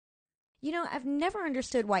You know, I've never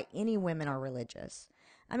understood why any women are religious.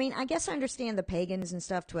 I mean, I guess I understand the pagans and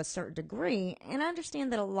stuff to a certain degree, and I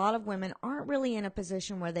understand that a lot of women aren't really in a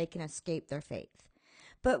position where they can escape their faith.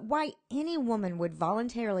 But why any woman would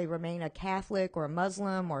voluntarily remain a Catholic or a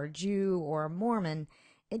Muslim or a Jew or a Mormon,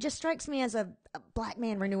 it just strikes me as a black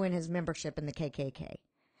man renewing his membership in the KKK.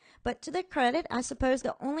 But to their credit, I suppose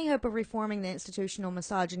the only hope of reforming the institutional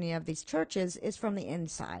misogyny of these churches is from the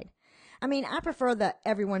inside. I mean, I prefer the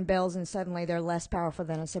everyone bells and suddenly they're less powerful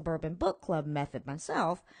than a suburban book club method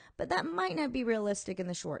myself, but that might not be realistic in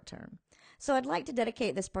the short term. So I'd like to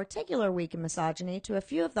dedicate this particular week in misogyny to a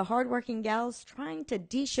few of the hardworking gals trying to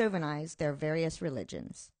de-chauvinize their various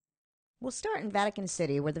religions. We'll start in Vatican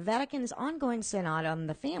City, where the Vatican's ongoing synod on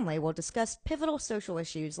the family will discuss pivotal social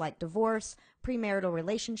issues like divorce, premarital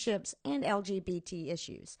relationships, and LGBT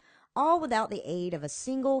issues, all without the aid of a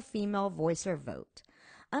single female voice or vote.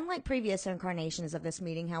 Unlike previous incarnations of this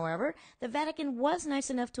meeting, however, the Vatican was nice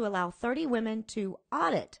enough to allow 30 women to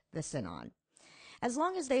audit the synod. As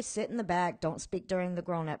long as they sit in the back, don't speak during the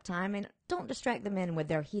grown-up time, and don't distract the men with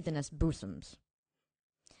their heathenous bosoms.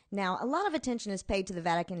 Now, a lot of attention is paid to the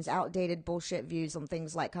Vatican's outdated bullshit views on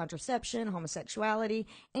things like contraception, homosexuality,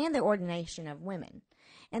 and the ordination of women.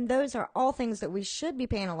 And those are all things that we should be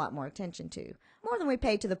paying a lot more attention to. More than we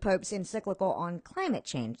pay to the Pope's encyclical on climate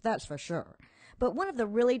change, that's for sure. But one of the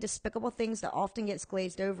really despicable things that often gets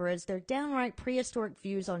glazed over is their downright prehistoric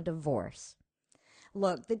views on divorce.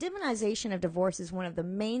 Look, the demonization of divorce is one of the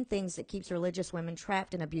main things that keeps religious women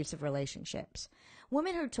trapped in abusive relationships.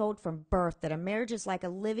 Women who are told from birth that a marriage is like a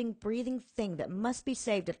living, breathing thing that must be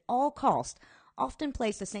saved at all cost often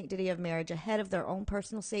place the sanctity of marriage ahead of their own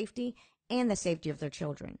personal safety and the safety of their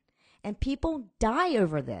children. And people die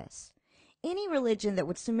over this. Any religion that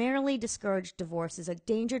would summarily discourage divorce is a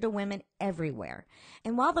danger to women everywhere.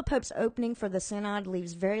 And while the Pope's opening for the Synod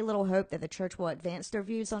leaves very little hope that the Church will advance their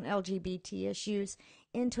views on LGBT issues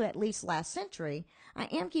into at least last century, I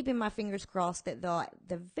am keeping my fingers crossed that they'll at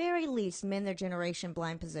the very least mend their generation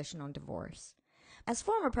blind position on divorce. As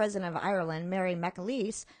former President of Ireland, Mary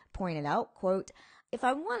McAleese, pointed out, quote, "If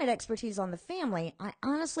I wanted expertise on the family, I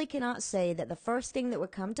honestly cannot say that the first thing that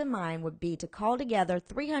would come to mind would be to call together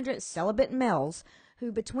 300 celibate males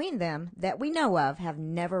who, between them, that we know of, have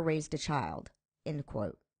never raised a child." End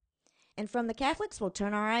quote. And from the Catholics, we'll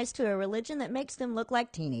turn our eyes to a religion that makes them look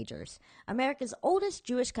like teenagers. America's oldest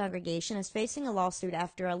Jewish congregation is facing a lawsuit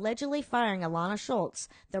after allegedly firing Alana Schultz,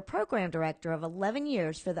 their program director of 11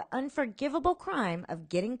 years, for the unforgivable crime of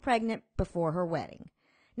getting pregnant before her wedding.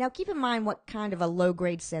 Now, keep in mind what kind of a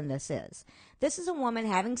low-grade sin this is. This is a woman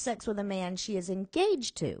having sex with a man she is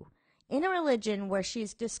engaged to, in a religion where she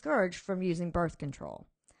is discouraged from using birth control.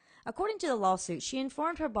 According to the lawsuit, she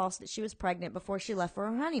informed her boss that she was pregnant before she left for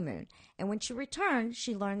her honeymoon, and when she returned,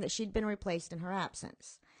 she learned that she'd been replaced in her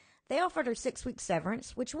absence. They offered her 6-week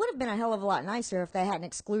severance, which would have been a hell of a lot nicer if they hadn't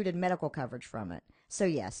excluded medical coverage from it. So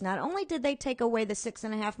yes, not only did they take away the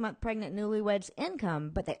 6.5-month pregnant newlywed's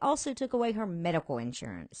income, but they also took away her medical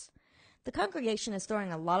insurance. The congregation is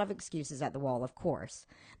throwing a lot of excuses at the wall, of course.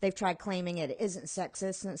 They've tried claiming it isn't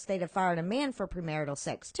sexist since they'd have fired a man for premarital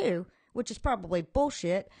sex too, which is probably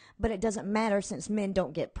bullshit, but it doesn't matter since men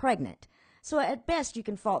don't get pregnant. So at best you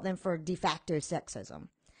can fault them for de facto sexism.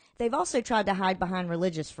 They've also tried to hide behind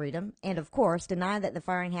religious freedom and, of course, deny that the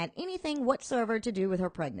firing had anything whatsoever to do with her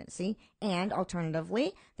pregnancy and,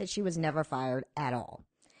 alternatively, that she was never fired at all.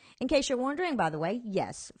 In case you're wondering, by the way,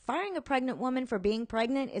 yes, firing a pregnant woman for being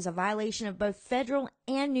pregnant is a violation of both federal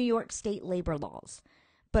and New York state labor laws.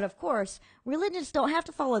 But of course, religions don't have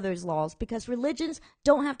to follow those laws because religions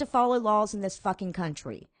don't have to follow laws in this fucking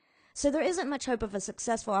country. So there isn't much hope of a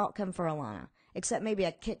successful outcome for Alana, except maybe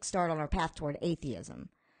a kickstart on her path toward atheism.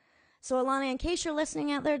 So Alana, in case you're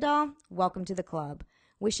listening out there, doll, welcome to the club.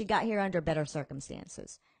 Wish you got here under better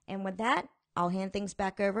circumstances. And with that, I'll hand things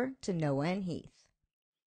back over to Noah and Heath.